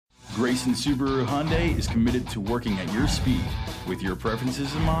Grayson Subaru Hyundai is committed to working at your speed, with your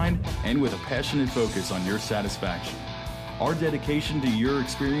preferences in mind, and with a passionate focus on your satisfaction. Our dedication to your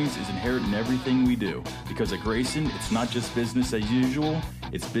experience is inherent in everything we do, because at Grayson, it's not just business as usual,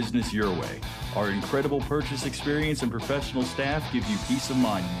 it's business your way. Our incredible purchase experience and professional staff give you peace of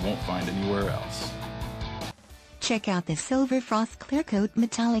mind you won't find anywhere else. Check out the Silver Frost Clear Coat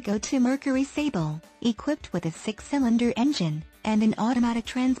Metallic 02 Mercury Sable, equipped with a 6-cylinder engine and an automatic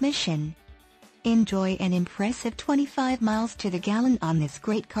transmission. Enjoy an impressive 25 miles to the gallon on this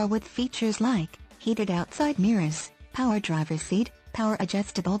great car with features like heated outside mirrors, power driver's seat, power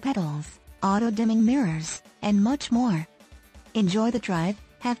adjustable pedals, auto-dimming mirrors, and much more. Enjoy the drive,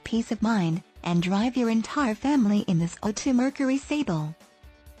 have peace of mind, and drive your entire family in this 02 Mercury Sable.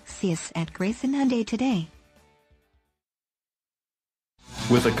 See us at Grayson Hyundai today.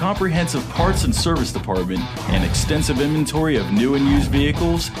 With a comprehensive parts and service department, an extensive inventory of new and used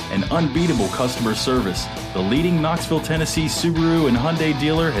vehicles, and unbeatable customer service, the leading Knoxville, Tennessee Subaru and Hyundai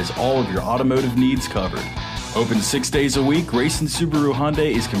dealer has all of your automotive needs covered. Open 6 days a week, Grayson Subaru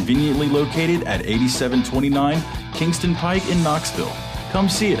Hyundai is conveniently located at 8729 Kingston Pike in Knoxville. Come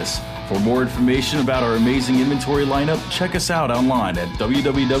see us. For more information about our amazing inventory lineup, check us out online at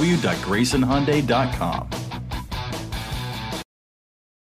www.graysonhyundai.com.